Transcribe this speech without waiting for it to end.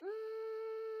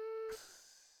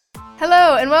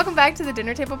Hello, and welcome back to the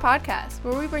Dinner Table Podcast,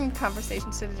 where we bring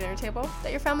conversations to the dinner table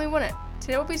that your family wouldn't.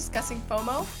 Today we'll be discussing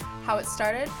Fomo, how it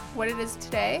started, what it is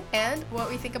today, and what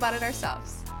we think about it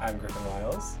ourselves. I'm Griffin,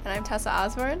 Wiles. And I'm Tessa,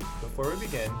 Osborne. Before we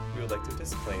begin, we would like to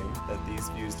disclaim that these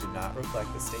views do not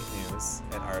reflect the state news,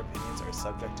 and our opinions are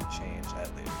subject to change at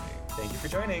later date. Thank you for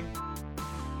joining.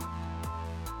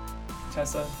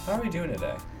 Tessa, how are we doing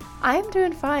today? I'm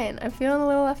doing fine. I'm feeling a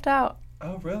little left out.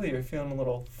 Oh, really? You're feeling a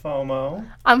little FOMO?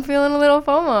 I'm feeling a little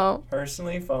FOMO.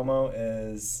 Personally, FOMO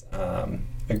is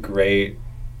a great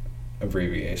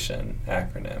abbreviation,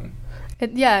 acronym.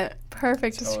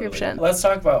 Perfect description. Let's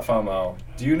talk about FOMO.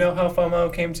 Do you know how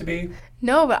FOMO came to be?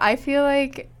 No, but I feel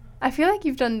like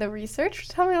you've done the research.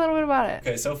 Tell me a little bit about it.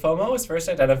 Okay, so FOMO was first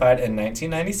identified in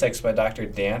 1996 by Dr.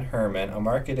 Dan Herman, a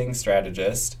marketing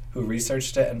strategist who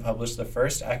researched it and published the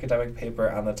first academic paper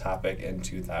on the topic in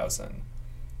 2000.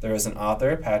 There was an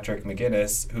author, Patrick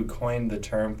McGinnis, who coined the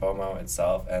term FOMO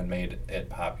itself and made it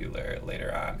popular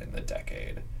later on in the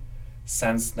decade.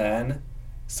 Since then,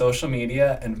 social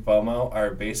media and FOMO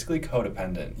are basically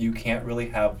codependent. You can't really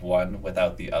have one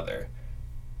without the other.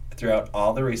 Throughout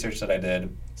all the research that I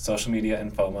did, social media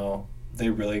and FOMO,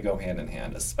 they really go hand in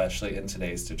hand, especially in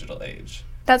today's digital age.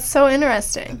 That's so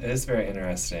interesting. It is very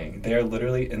interesting. They are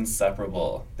literally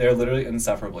inseparable.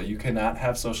 You cannot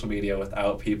have social media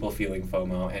without people feeling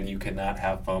FOMO, and you cannot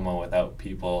have FOMO without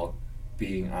people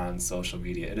being on social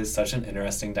media. It is such an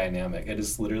interesting dynamic. It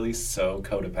is literally so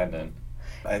codependent.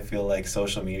 I feel like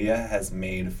social media has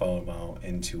made FOMO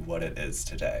into what it is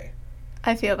today.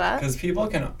 I feel that. Because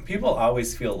people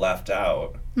always feel left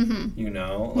out, you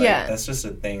know? That's just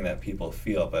a thing that people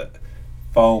feel, but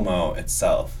FOMO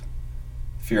itself,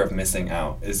 fear of missing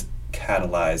out, is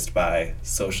catalyzed by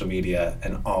social media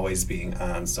and always being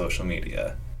on social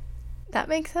media. That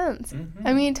makes sense.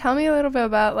 I mean, tell me a little bit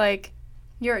about,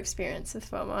 your experience with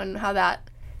FOMO and how that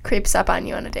creeps up on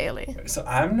you on a daily. So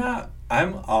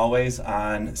I'm always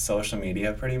on social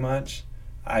media pretty much.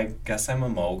 I guess I'm a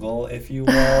mogul, if you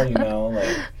will,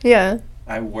 Yeah.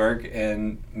 I work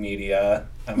in media.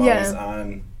 I'm always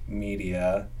on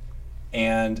media.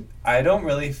 And I don't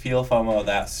really feel FOMO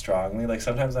that strongly.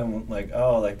 Sometimes I'm like,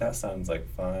 oh, that sounds like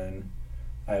fun.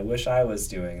 I wish I was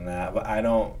doing that. But I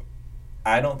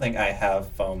don't think I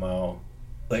have FOMO.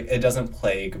 It doesn't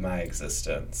plague my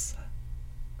existence.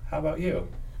 How about you?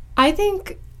 I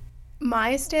think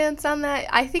my stance on that,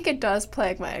 I think it does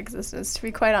plague my existence, to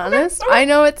be quite honest. I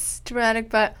know it's dramatic,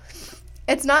 but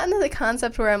it's not into the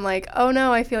concept where I'm like, oh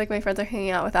no, I feel like my friends are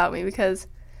hanging out without me, because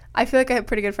I feel like I have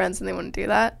pretty good friends and they wouldn't do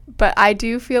that. But I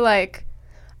do feel like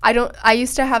I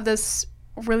used to have this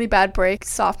really bad break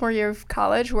sophomore year of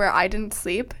college where I didn't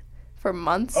sleep for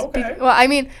months. Okay.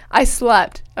 I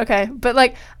slept, okay? But,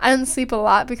 I didn't sleep a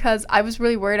lot because I was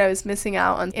really worried I was missing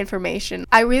out on information.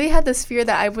 I really had this fear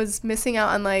that I was missing out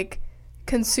on,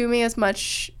 consuming as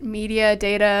much media,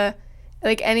 data,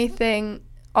 anything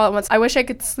all at once. I wish I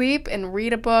could sleep and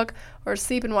read a book or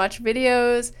sleep and watch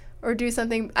videos or do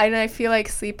something. I feel like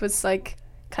sleep was,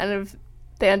 kind of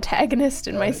the antagonist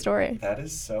in my story. That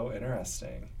is so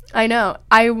interesting. I know.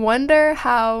 I wonder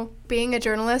how being a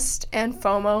journalist and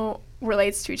FOMO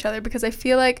relates to each other, because I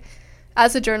feel like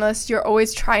as a journalist, you're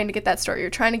always trying to get that story.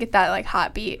 You're trying to get that,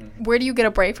 hot beat. Mm-hmm. Where do you get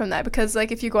a break from that? Because,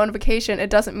 if you go on vacation,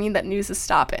 it doesn't mean that news is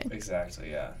stopping.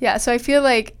 Exactly, yeah. Yeah, so I feel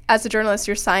like as a journalist,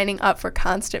 you're signing up for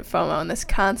constant FOMO and this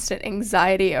constant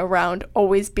anxiety around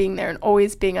always being there and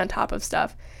always being on top of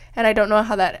stuff. And I don't know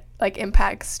how that,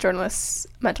 impacts journalists'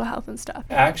 mental health and stuff.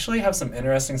 I actually have some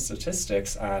interesting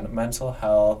statistics on mental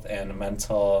health and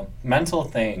mental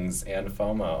things and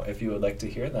FOMO, if you would like to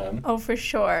hear them. Oh, for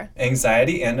sure.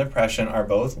 Anxiety and depression are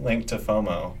both linked to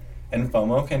FOMO, and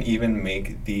FOMO can even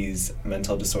make these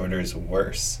mental disorders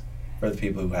worse for the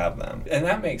people who have them. And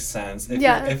that makes sense.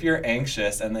 If you're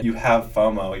anxious and then you have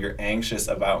FOMO, you're anxious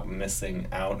about missing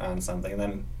out on something,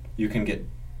 then you can get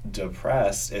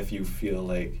depressed if you feel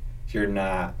like you're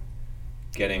not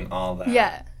getting all that.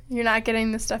 Yeah, you're not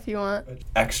getting the stuff you want.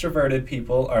 Extroverted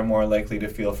people are more likely to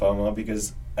feel FOMO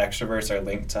because extroverts are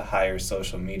linked to higher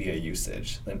social media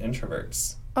usage than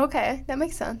introverts. Okay, that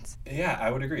makes sense. Yeah,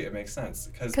 I would agree. It makes sense.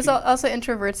 Because also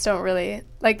introverts don't really,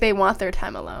 they want their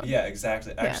time alone. Yeah,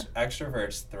 exactly.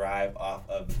 Extroverts thrive off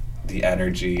of the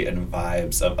energy and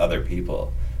vibes of other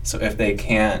people. So if they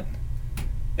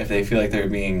feel like they're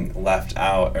being left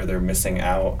out or they're missing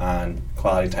out on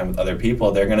quality time with other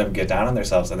people, they're going to get down on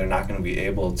themselves and they're not going to be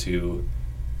able to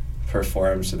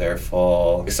perform to their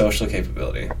full social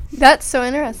capability. That's so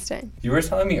interesting. You were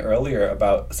telling me earlier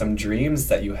about some dreams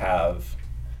that you have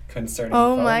concerning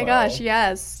Oh FOMO. my gosh,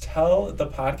 yes. Tell the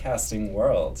podcasting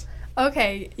world.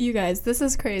 Okay, you guys, this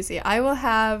is crazy. I will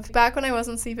have, back when I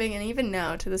wasn't sleeping, and even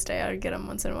now to this day, I would get them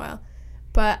once in a while.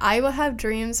 But I will have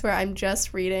dreams where I'm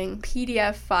just reading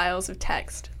PDF files of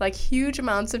text, like huge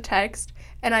amounts of text,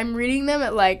 and I'm reading them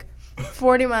at like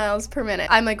 40 miles per minute.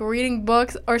 I'm like reading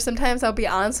books, or sometimes I'll be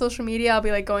on social media. I'll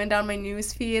be like going down my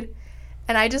news feed,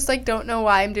 and I just like don't know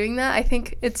why I'm doing that. I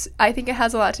think it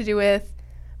has a lot to do with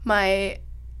my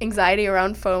anxiety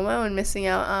around FOMO and missing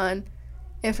out on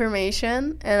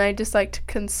information, and I just like to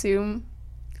consume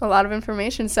a lot of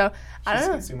information. So I don't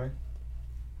know. Consumer.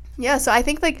 Yeah, so I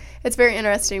think like it's very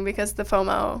interesting because the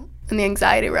FOMO and the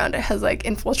anxiety around it has like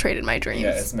infiltrated my dreams.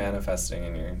 Yeah, it's manifesting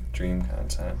in your dream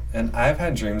content. And I've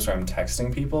had dreams where I'm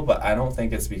texting people, but I don't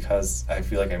think it's because I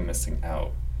feel like I'm missing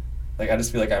out. Like I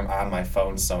just feel like I'm on my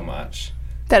phone so much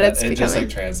that it just like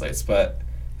translates. But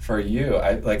for you,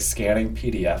 I like scanning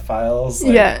PDF files.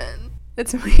 Like, yeah,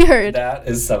 it's weird. That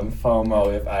is some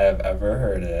FOMO if I have ever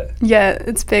heard it. Yeah,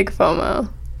 it's big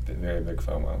FOMO. Very big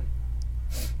FOMO.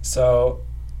 So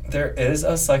there is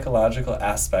a psychological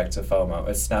aspect to FOMO.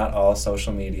 It's not all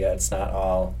social media. It's not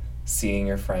all seeing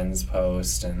your friends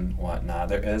post and whatnot.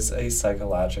 There is a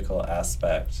psychological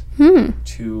aspect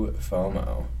to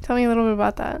FOMO. Tell me a little bit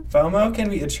about that. FOMO can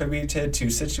be attributed to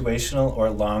situational or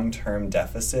long-term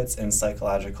deficits in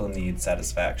psychological need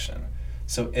satisfaction.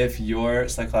 So if your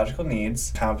psychological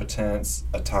needs, competence,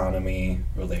 autonomy,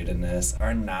 relatedness,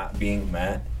 are not being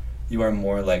met, you are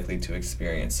more likely to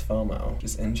experience FOMO, which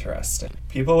is interesting.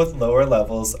 People with lower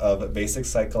levels of basic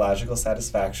psychological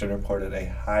satisfaction reported a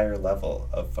higher level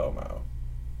of FOMO.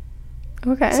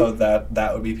 Okay. So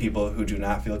that would be people who do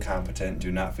not feel competent,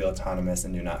 do not feel autonomous,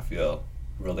 and do not feel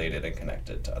related and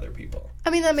connected to other people. I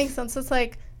mean, that makes sense. It's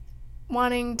like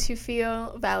wanting to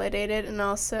feel validated and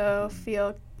also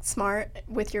feel smart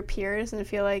with your peers and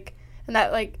feel like, and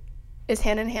that like is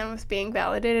hand in hand with being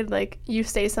validated. Like you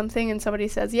say something and somebody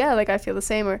says, yeah, like I feel the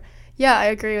same, or yeah, I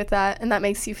agree with that, and that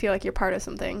makes you feel like you're part of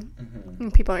something. Mm-hmm.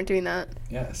 And people aren't doing that.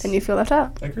 Yes. And you feel left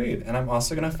out. Agreed. And I'm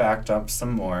also going to fact up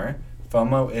some more.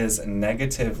 FOMO is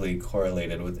negatively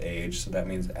correlated with age, so that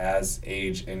means as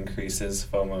age increases,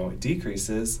 FOMO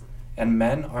decreases, and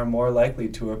men are more likely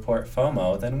to report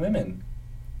FOMO than women.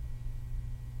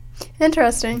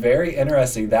 Interesting. Very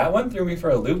interesting. That one threw me for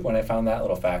a loop when I found that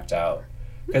little fact out.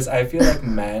 Because I feel like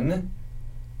men...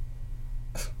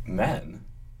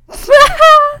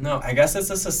 No, I guess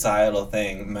it's a societal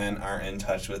thing. Men aren't in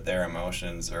touch with their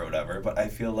emotions or whatever, but I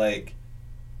feel like...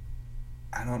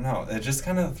 I don't know. It just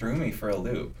kind of threw me for a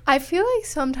loop. I feel like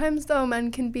sometimes, though,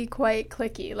 men can be quite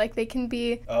cliquey. Like, they can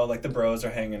be... Oh, like the bros are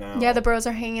hanging out. Yeah, the bros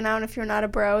are hanging out. If you're not a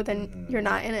bro, then you're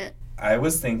not in it. I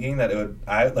was thinking that it would...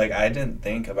 I didn't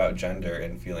think about gender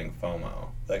and feeling FOMO.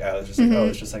 Like, I was just like, oh,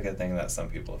 it's just like a thing that some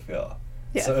people feel.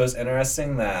 Yeah. So it was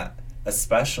interesting that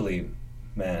especially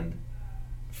men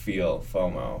feel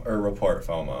FOMO or report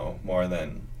FOMO more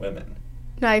than women.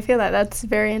 No, I feel that. That's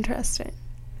very interesting.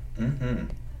 Mm-hmm.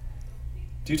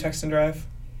 Do you text and drive?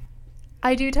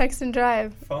 I do text and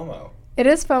drive. FOMO. It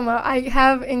is FOMO. I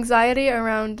have anxiety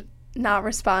around not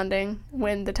responding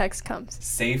when the text comes.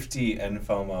 Safety and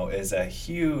FOMO is a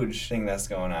huge thing that's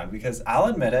going on because I'll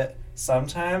admit it,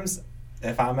 sometimes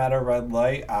if I'm at a red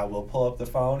light, I will pull up the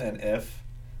phone, and if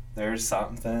there's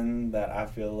something that I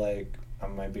feel like I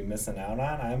might be missing out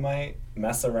on, I might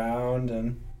mess around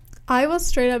and... I will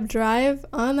straight up drive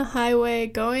on the highway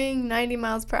going 90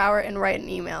 miles per hour and write an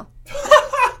email.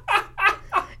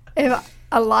 If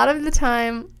a lot of the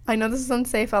time, I know this is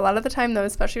unsafe, a lot of the time though,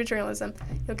 especially with journalism,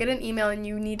 you'll get an email and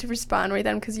you need to respond right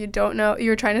then because you don't know,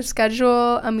 you're trying to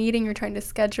schedule a meeting, you're trying to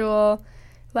schedule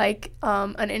like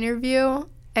an interview,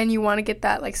 and you want to get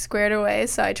that like squared away,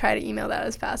 so I try to email that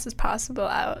as fast as possible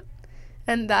out.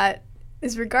 And that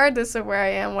is regardless of where I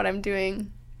am, what I'm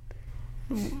doing.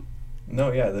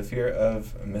 No, yeah, the fear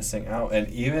of missing out. And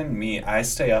even me, I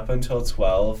stay up until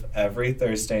 12 every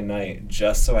Thursday night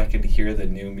just so I can hear the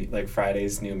new, like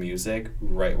Friday's new music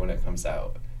right when it comes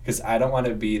out. Because I don't want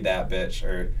to be that bitch,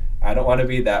 or I don't want to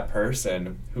be that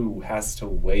person who has to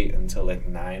wait until like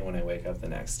 9 when I wake up the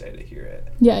next day to hear it.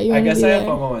 Yeah, you I guess I have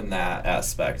FOMO in that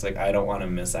aspect. Like, I don't want to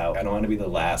miss out. I don't want to be the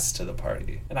last to the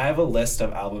party. And I have a list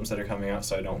of albums that are coming out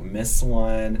so I don't miss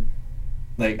one.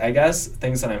 Like, I guess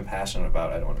things that I'm passionate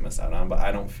about I don't want to miss out on, but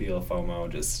I don't feel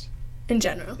FOMO just... in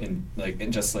general.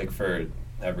 In just, like, for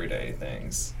everyday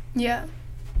things. Yeah.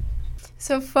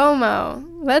 So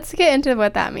FOMO, let's get into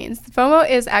what that means. FOMO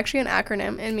is actually an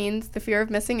acronym. It means the fear of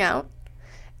missing out.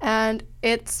 And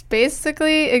it's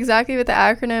basically exactly what the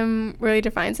acronym really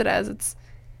defines it as. It's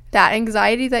that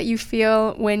anxiety that you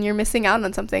feel when you're missing out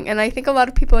on something. And I think a lot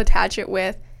of people attach it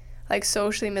with, like,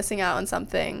 socially missing out on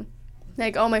something.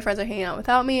 Like, oh, my friends are hanging out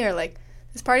without me, or like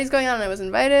this party's going on and I was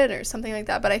invited, or something like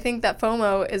that. But I think that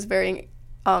FOMO is very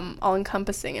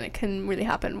all-encompassing, and it can really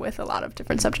happen with a lot of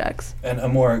different subjects. And a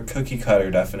more cookie-cutter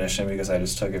definition, because I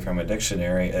just took it from a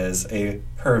dictionary, is a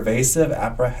pervasive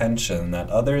apprehension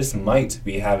that others might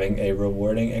be having a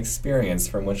rewarding experience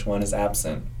from which one is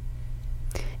absent.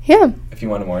 Yeah. If you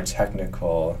want a more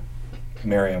technical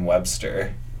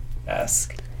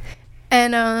Merriam-Webster-esque.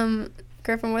 And,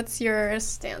 Griffin, what's your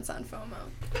stance on FOMO?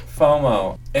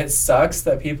 FOMO. It sucks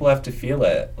that people have to feel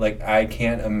it. Like, I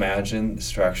can't imagine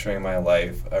structuring my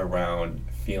life around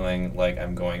feeling like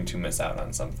I'm going to miss out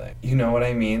on something. You know what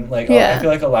I mean? Like, yeah. I feel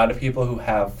like a lot of people who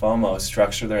have FOMO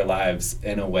structure their lives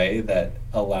in a way that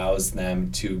allows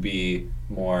them to be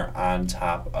more on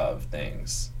top of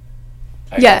things.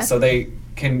 So they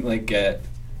can, like, get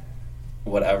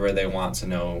whatever they want to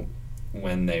know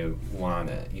when they want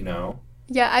it, you know?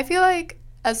 Yeah, I feel like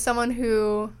as someone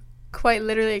who quite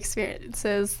literally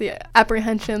experiences the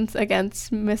apprehensions against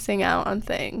missing out on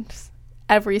things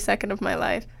every second of my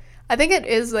life, I think it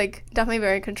is like definitely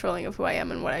very controlling of who I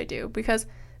am and what I do, because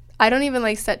I don't even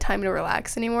like set time to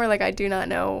relax anymore. Like, I do not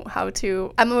know how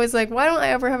to. I'm always like, why don't I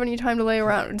ever have any time to lay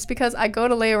around? It's because I go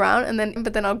to lay around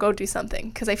but then I'll go do something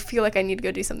because I feel like I need to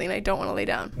go do something and I don't want to lay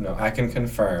down. No, I can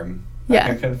confirm. Yeah.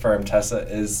 I can confirm Tessa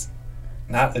is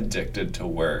not addicted to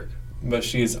work, but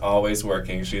she's always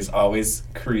working. She's always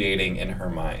creating in her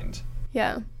mind.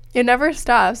 Yeah. It never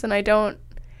stops, and I don't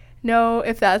know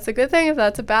if that's a good thing, if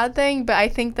that's a bad thing, but I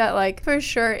think that, like, for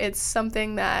sure it's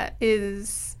something that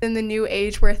is in the new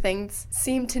age where things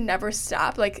seem to never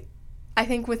stop. Like, I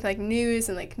think with, like, news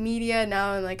and, like, media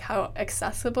now and, like, how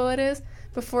accessible it is,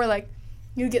 before, like,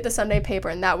 you get the Sunday paper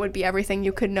and that would be everything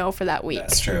you could know for that week.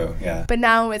 That's true, yeah. But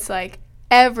now it's, like,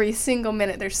 every single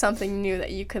minute there's something new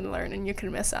that you can learn and you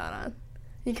can miss out on.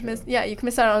 You can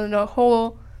miss out on the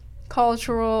whole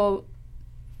cultural,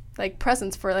 like,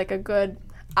 presence for, like, a good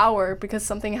hour because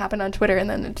something happened on Twitter and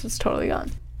then it's just totally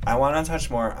gone. I want to touch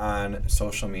more on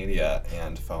social media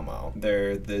and FOMO.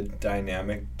 They're the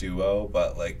dynamic duo,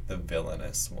 but, like, the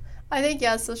villainous one. I think,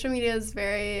 yeah, social media is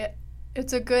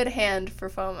it's a good hand for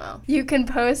FOMO. You can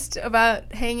post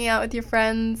about hanging out with your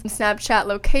friends, Snapchat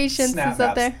locations and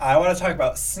stuff there. I want to talk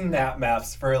about Snap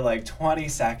Maps for like 20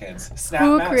 seconds.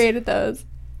 Who created those?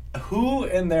 Who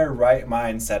in their right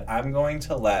mind said, I'm going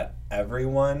to let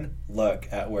everyone look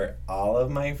at where all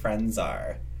of my friends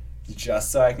are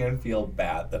just so I can feel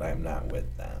bad that I'm not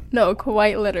with them? No,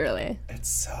 quite literally. It's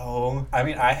so... I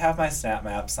mean, I have my Snap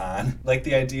Maps on. Like,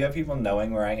 the idea of people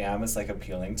knowing where I am is, like,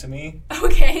 appealing to me.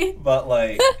 Okay. But,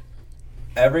 like,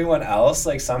 everyone else,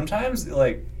 like, sometimes,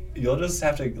 like, you'll just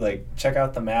have to, like, check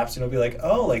out the maps and you'll be like,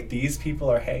 oh, like, these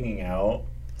people are hanging out.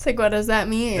 It's like, what does that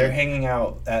mean? They're hanging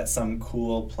out at some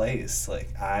cool place.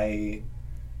 Like,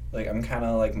 I'm kind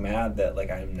of, like, mad that,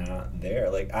 like, I'm not there.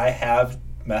 Like, I have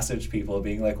messaged people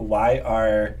being like, why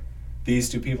are these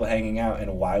two people hanging out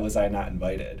and why was I not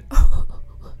invited?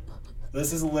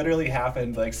 This has literally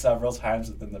happened, like, several times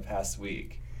within the past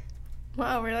week.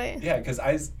 Wow, really? Yeah, because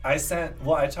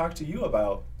I talked to you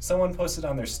about, someone posted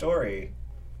on their story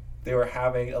they were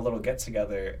having a little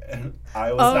get-together and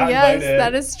I was not invited. Oh, yes,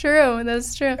 that is true.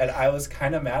 That's true. And I was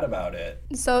kind of mad about it.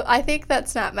 So I think that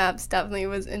Snap Maps definitely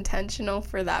was intentional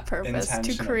for that purpose,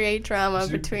 to create drama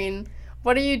between,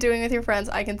 what are you doing with your friends?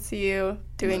 I can see you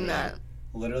doing that.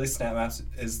 Literally, Snap Maps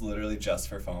is literally just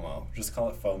for FOMO. Just call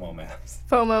it FOMO Maps.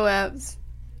 FOMO Maps.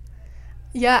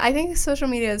 Yeah, I think social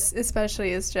media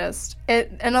especially is just,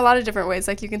 it in a lot of different ways.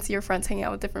 Like, you can see your friends hanging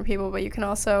out with different people, but you can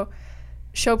also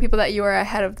show people that you are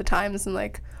ahead of the times and,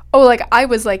 like, oh, like, I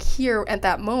was, like, here at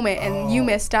that moment and you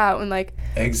missed out, and, like...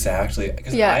 Exactly.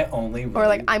 Because I only... Or,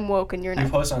 like, I'm woke and you're not.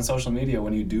 You post on social media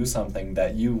when you do something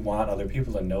that you want other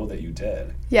people to know that you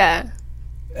did. Yeah.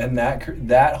 And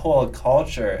that whole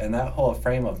culture and that whole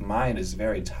frame of mind is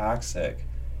very toxic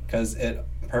because it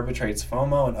perpetrates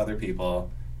FOMO in other people,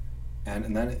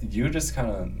 and then you just kind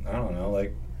of, I don't know,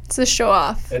 like... It's a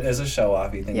show-off. It is a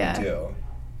show-offy thing to do.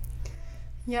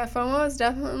 Yeah, FOMO is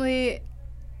definitely...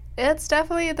 It's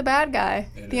definitely the bad guy.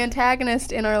 The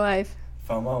antagonist in our life.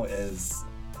 FOMO is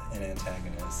an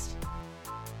antagonist.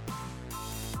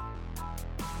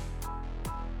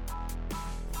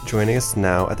 Joining us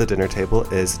now at the dinner table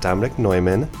is Dominic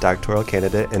Neumann, doctoral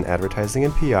candidate in advertising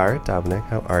and PR. Dominic,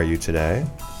 how are you today?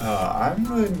 I'm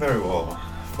doing very well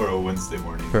for a Wednesday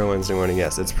morning. For a Wednesday morning,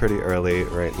 yes. It's pretty early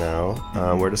right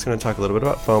now. We're just going to talk a little bit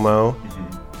about FOMO,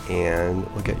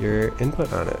 and we'll get your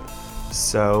input on it.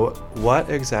 So, what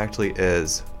exactly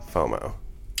is FOMO?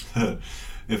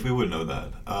 If we would know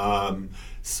that.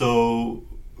 So,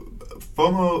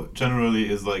 FOMO generally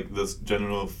is like this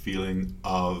general feeling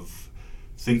of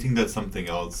thinking that something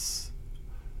else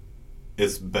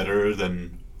is better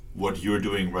than what you're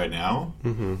doing right now,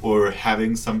 or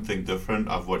having something different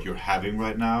of what you're having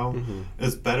right now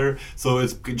is better. So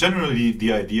it's generally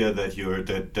the idea that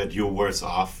you're worse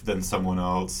off than someone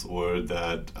else, or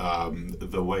that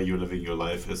the way you're living your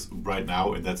life is right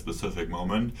now in that specific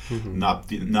moment, not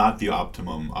the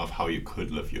optimum of how you could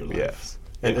live your life. Yes.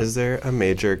 And is there a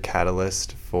major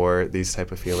catalyst for these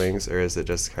type of feelings, or is it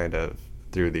just kind of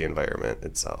through the environment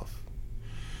itself?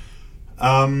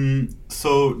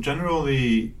 So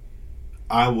generally,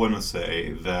 I want to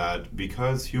say that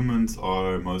because humans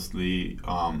are mostly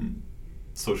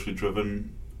socially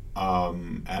driven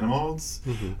animals,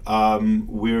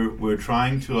 we're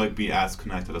trying to like be as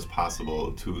connected as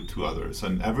possible to others,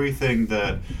 and everything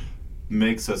that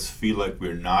makes us feel like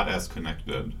we're not as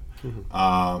connected,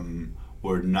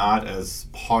 or not as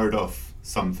part of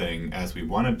something as we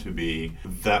want it to be,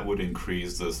 that would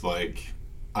increase this like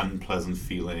unpleasant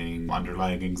feeling,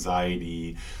 underlying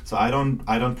anxiety. So I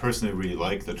don't personally really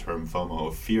like the term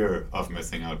FOMO, fear of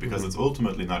missing out, because it's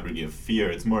ultimately not really a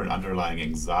fear, it's more an underlying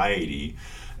anxiety.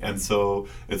 And so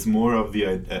it's more of the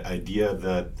idea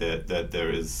that there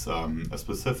is a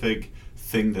specific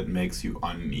thing that makes you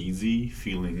uneasy,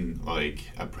 feeling like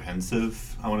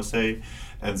apprehensive, I want to say.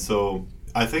 And so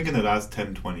I think in the last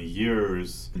 10, 20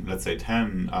 years, let's say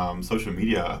 10, social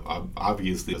media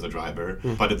obviously is a driver,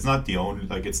 but it's not the only,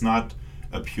 like it's not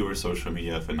a pure social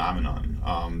media phenomenon.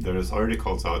 There's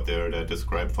articles out there that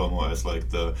describe FOMO as like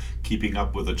the keeping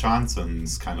up with the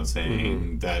Johnsons kind of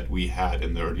saying that we had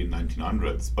in the early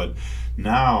 1900s. But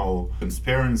now,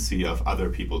 transparency of other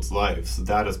people's lives,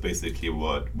 that is basically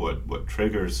what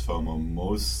triggers FOMO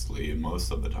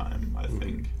most of the time, I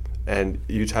think. And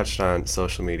you touched on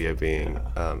social media being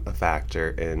a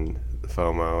factor in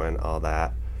FOMO and all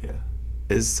that. Yeah.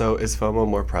 Is FOMO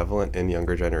more prevalent in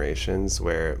younger generations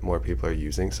where more people are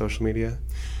using social media?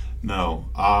 No.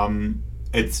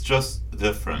 It's just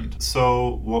different.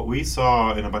 So what we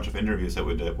saw in a bunch of interviews that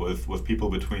we did with people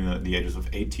between the ages of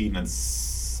 18 and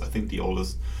I think the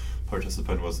oldest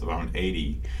participant was around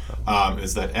 80,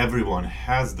 is that everyone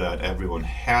has that. Everyone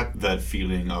had that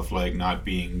feeling of like not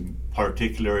being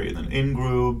particular in an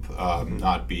in-group,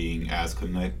 not being as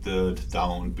connected,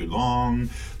 don't belong,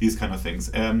 these kind of things.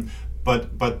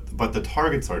 But the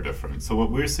targets are different. So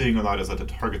what we're seeing a lot is that the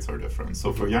targets are different.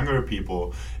 So for younger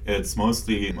people, it's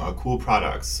mostly cool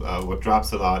products. What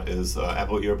drops a lot is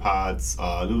Apple EarPods,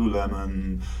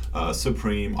 Lululemon,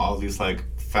 Supreme, all these like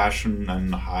fashion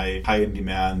and high in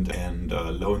demand and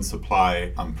low in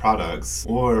supply products,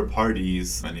 or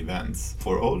parties and events.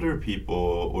 For older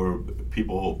people or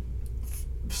people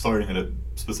starting at a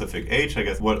specific age, I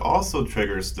guess, what also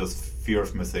triggers this fear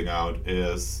of missing out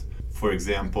is, for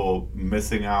example,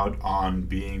 missing out on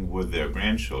being with their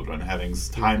grandchildren, having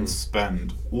time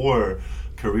spent, or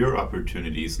career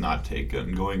opportunities not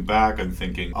taken, going back and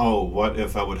thinking, oh, what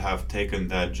if I would have taken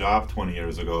that job 20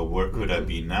 years ago? Where could I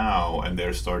be now? And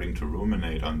they're starting to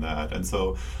ruminate on that. And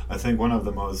so I think one of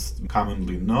the most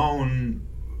commonly known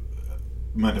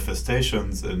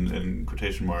manifestations in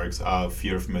quotation marks of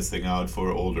fear of missing out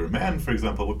for older men, for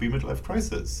example, would be midlife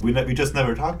crisis. We just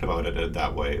never talked about it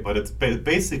that way, but it's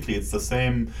basically it's the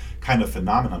same kind of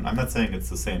phenomenon. I'm not saying it's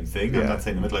the same thing. I'm not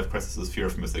saying the midlife crisis is fear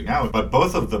of missing out, but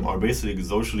both of them are basically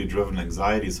socially driven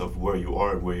anxieties of where you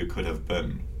are and where you could have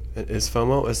been. Is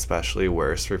FOMO especially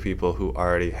worse for people who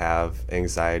already have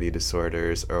anxiety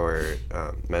disorders or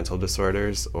mental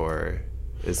disorders, or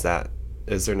is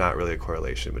there not really a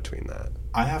correlation between that?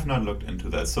 I have not looked into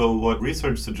that. So what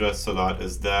research suggests a lot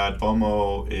is that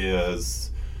FOMO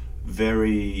is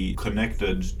very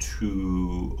connected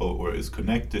to, or is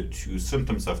connected to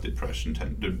symptoms of depression,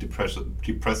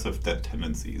 depressive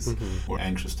tendencies, or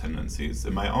anxious tendencies.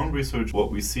 In my own research,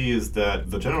 what we see is that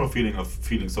the general feeling of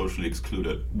feeling socially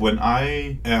excluded. When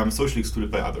I am socially excluded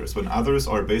by others, when others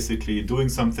are basically doing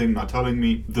something, not telling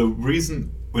me, the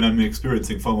reason when I'm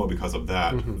experiencing FOMO because of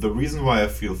that, the reason why I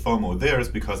feel FOMO there is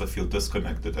because I feel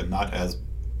disconnected and not as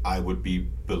I would be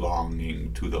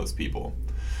belonging to those people.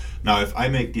 Now, if I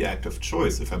make the active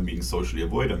choice, if I'm being socially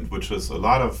avoidant, which is a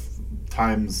lot of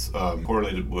times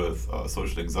correlated with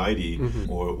social anxiety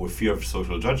or fear of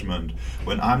social judgment,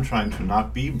 when I'm trying to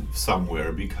not be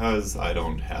somewhere because I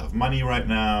don't have money right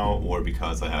now, or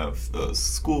because I have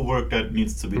schoolwork that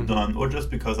needs to be done, or just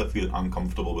because I feel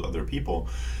uncomfortable with other people,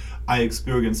 I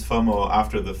experience FOMO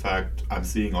after the fact. I'm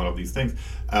seeing all of these things.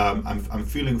 I'm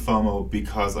feeling FOMO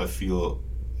because I feel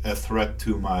a threat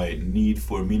to my need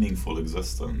for meaningful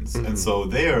existence. And so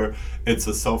there, it's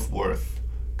a self-worth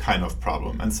kind of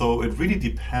problem. And so it really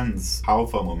depends how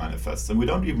FOMO manifests. And we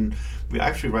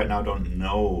actually right now don't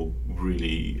know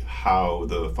really how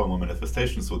the FOMO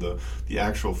manifestation, so the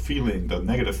actual feeling, the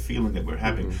negative feeling that we're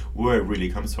having, where it really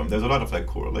comes from. There's a lot of like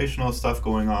correlational stuff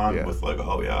going on with like,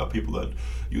 oh yeah, people that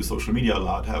use social media a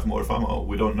lot have more FOMO.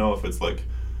 We don't know if it's like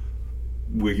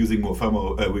we're using more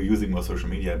FOMO, we're using more social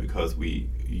media because we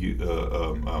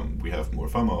have more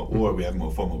FOMO, or we have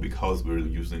more FOMO because we're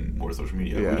using more social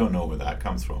media. We don't know where that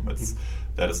comes from.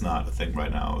 That is not a thing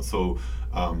right now. So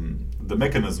the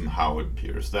mechanism how it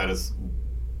appears, that is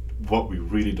what we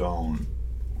really don't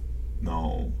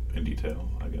know in detail,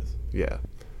 I guess. Yeah.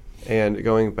 And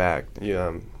going back,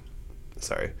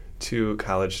 to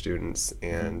college students,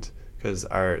 and because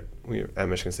we at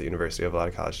Michigan State University have a lot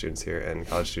of college students here, and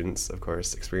college students, of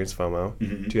course, experience FOMO.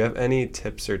 Do you have any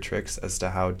tips or tricks as to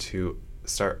how to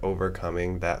start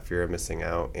overcoming that fear of missing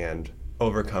out and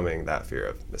overcoming that fear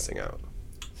of missing out?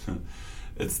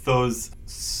 It's those.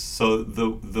 So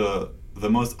the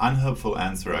most unhelpful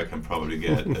answer I can probably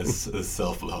get is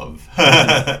self-love.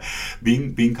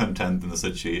 being content in the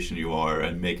situation you are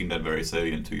and making that very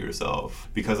salient to yourself.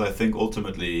 Because I think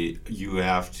ultimately you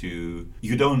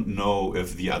don't know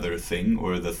if the other thing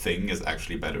or the thing is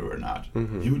actually better or not.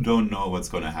 You don't know what's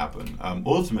going to happen.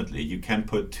 Ultimately, you can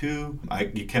put two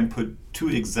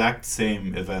exact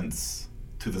same events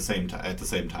at the same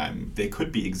time. They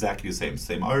could be exactly the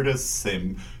same artists,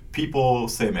 same people,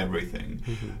 same everything.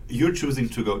 You're choosing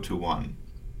to go to one.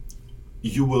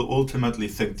 You will ultimately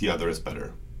think the other is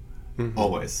better,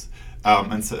 always.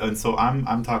 And so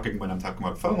I'm talking, when I'm talking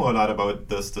about FOMO, a lot about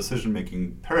this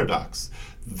decision-making paradox,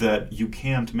 that you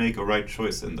can't make a right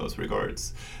choice in those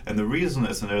regards. And the reason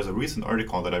is, and there's a recent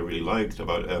article that I really liked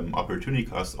about opportunity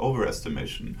cost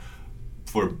overestimation,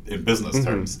 in business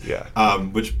terms,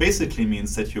 which basically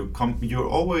means that you're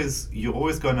always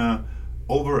gonna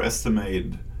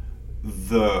overestimate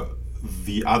the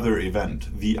other event,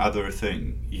 the other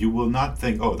thing. You will not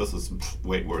think, oh, this is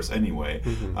way worse anyway.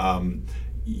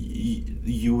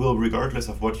 You will, regardless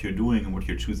of what you're doing and what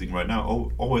you're choosing right now,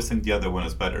 always think the other one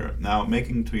is better. Now,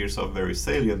 making to yourself very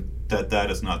salient that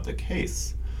is not the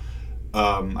case,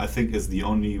 I think is the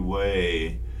only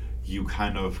way you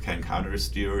kind of can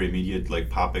countersteer immediate like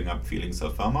popping up feelings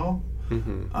of FOMO.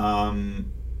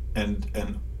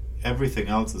 And everything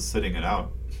else is sitting it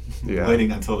out.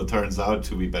 Waiting until it turns out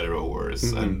to be better or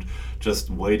worse, and just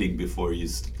waiting before you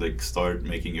start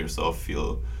making yourself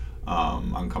feel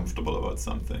uncomfortable about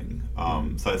something.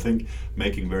 So I think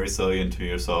making very salient to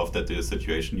yourself that the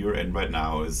situation you're in right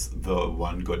now is the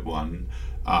one good one.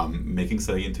 Making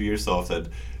salient to yourself that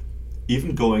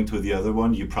even going to the other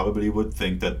one, you probably would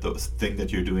think that the thing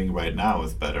that you're doing right now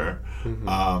is better.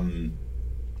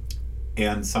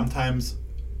 And sometimes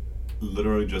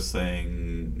literally just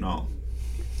saying no.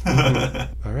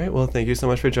 All right. Well, thank you so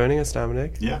much for joining us,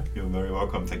 Dominic. Yeah, you're very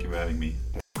welcome. Thank you for having me.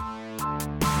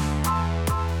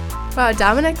 Wow,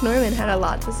 Dominic Norman had a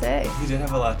lot to say. He did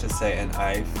have a lot to say, and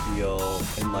I feel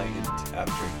enlightened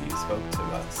after he spoke to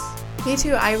us. Me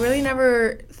too. I really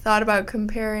never thought about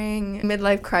comparing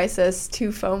midlife crisis to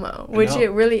FOMO, which it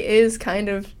really is kind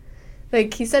of,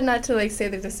 like, he said not to like say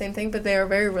they're the same thing, but they are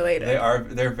very related.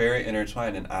 They're very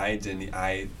intertwined, and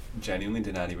I genuinely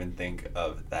did not even think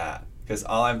of that. Because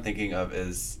all I'm thinking of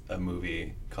is a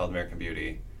movie called American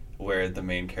Beauty, where the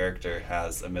main character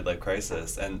has a midlife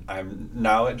crisis, and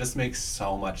it just makes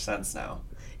so much sense now.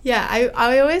 Yeah,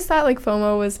 I always thought like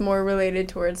FOMO was more related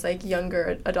towards like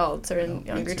younger adults or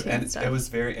younger teens and stuff. It was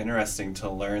very interesting to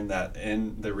learn that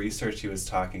in the research he was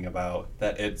talking about,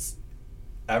 that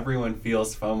everyone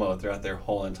feels FOMO throughout their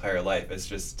whole entire life. It's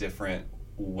just different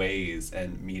ways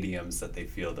and mediums that they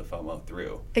feel the FOMO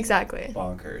through. Exactly.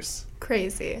 Bonkers.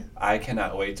 Crazy. I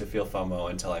cannot wait to feel FOMO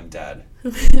until I'm dead.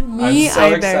 Me I'm so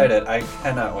either. excited. I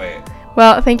cannot wait.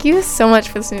 Well, thank you so much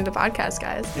for listening to the podcast,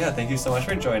 guys. Yeah, thank you so much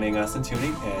for joining us and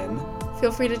tuning in.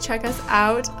 Feel free to check us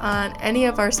out on any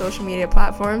of our social media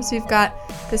platforms. We've got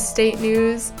the State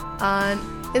News on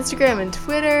Instagram and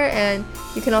Twitter, and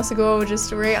you can also go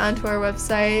just right onto our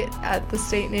website at the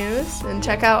State News and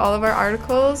check out all of our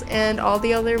articles and all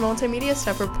the other multimedia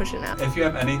stuff we're pushing out. If you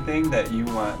have anything that you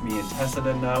want me and Tessa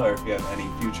to know, or if you have any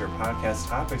future podcast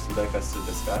topics you'd like us to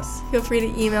discuss, feel free to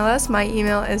email us. My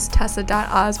email is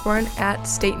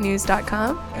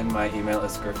tessa.osborne@statenews.com. and my email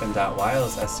is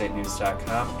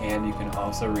griffin.wiles@statenews.com, and you can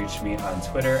also reach me on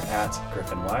Twitter at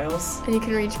griffinwiles. And you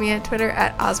can reach me at Twitter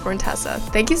at osborne tessa.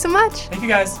 Thank you so much. Thank you,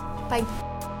 guys. Bye.